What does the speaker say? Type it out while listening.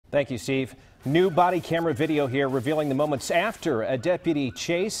Thank you, Steve. New body camera video here revealing the moments after a deputy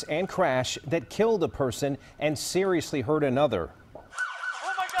chase and crash that killed a person and seriously hurt another. Oh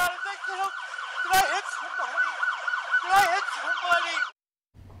my God, did I hit somebody? Did I hit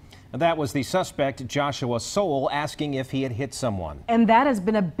somebody? That was the suspect, Joshua Soul, asking if he had hit someone. And that has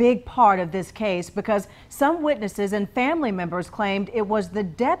been a big part of this case because some witnesses and family members claimed it was the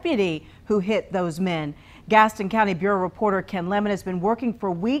deputy who hit those men. Gaston County Bureau reporter Ken Lemon has been working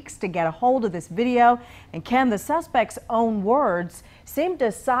for weeks to get a hold of this video. And Ken, the suspect's own words seem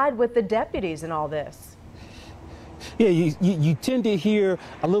to side with the deputies in all this. Yeah, you tend to hear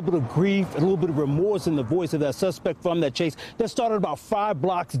a little bit of grief, a little bit of remorse in the voice of that suspect from that chase that started about 5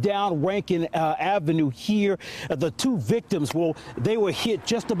 blocks down Rankin Avenue here. The two victims, well, they were hit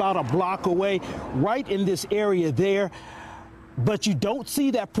just about a block away, right in this area there. But you don't see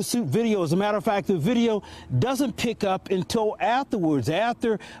that pursuit video. As a matter of fact, the video doesn't pick up until afterwards,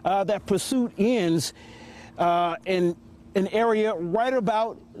 after that pursuit ends in an area right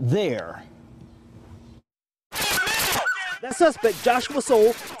about there. That suspect, Joshua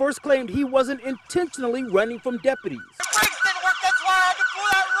Soul, first claimed he wasn't intentionally running from deputies. The brakes didn't work, that's why I had to pull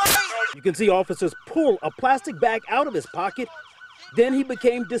that right. You can see officers pull a plastic bag out of his pocket. Then he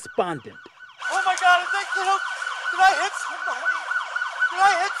became despondent. Oh my God, did I hit somebody? Did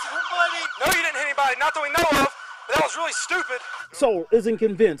I hit somebody? No, you didn't hit anybody, not that we know of, but that was really stupid. Soul isn't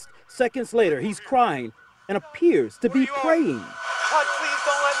convinced. Seconds later, he's crying and appears to be praying. God, please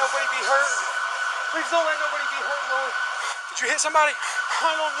don't let nobody be hurt. Please don't let nobody be hurt, Lord. Did you hit somebody?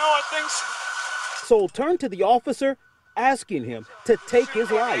 I don't know, I think so. Soul turned to the officer, asking him to take his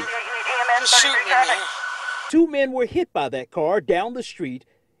life. Just shoot me, man. 2 men were hit by that car down the street,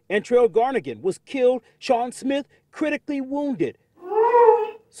 and Trail Garnigan was killed, Sean Smith critically wounded.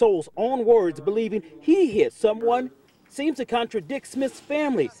 Soul's own words, believing he hit someone, seems to contradict Smith's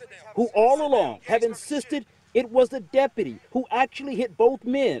family, who all along have insisted it was the deputy who actually hit both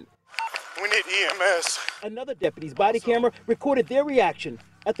men. We need EMS. Another deputy's body camera recorded their reaction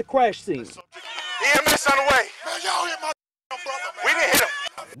at the crash scene. EMS on the way. Man, y'all hit my brother, man. We didn't hit him.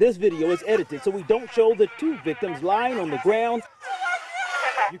 This video is edited so we don't show the 2 victims lying on the ground.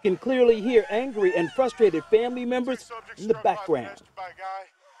 You can clearly hear angry and frustrated family members in the background.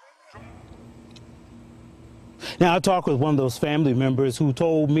 Now, I talked with one of those family members who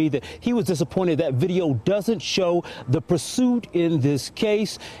told me that he was disappointed that video doesn't show the pursuit in this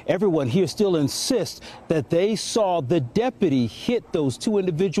case. Everyone here still insists that they saw the deputy hit those 2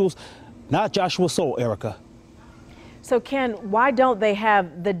 individuals, not Joshua Soul, Erica. So, Ken, why don't they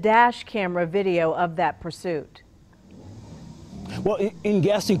have the dash camera video of that pursuit? Well, in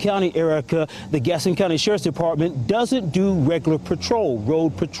Gaston County, Erica, the Gaston County Sheriff's Department doesn't do regular patrol,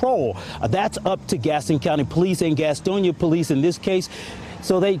 road patrol. That's up to Gaston County Police and Gastonia Police in this case.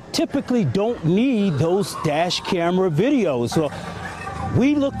 So they typically don't need those dash camera videos. So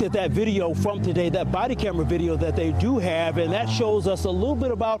we looked at that video from today, that body camera video that they do have, and that shows us a little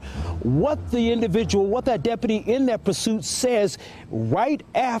bit about what the individual, what that deputy in that pursuit says right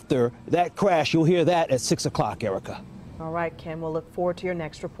after that crash. You'll hear that at 6 o'clock, Erica. All right, Ken, we'll look forward to your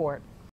next report.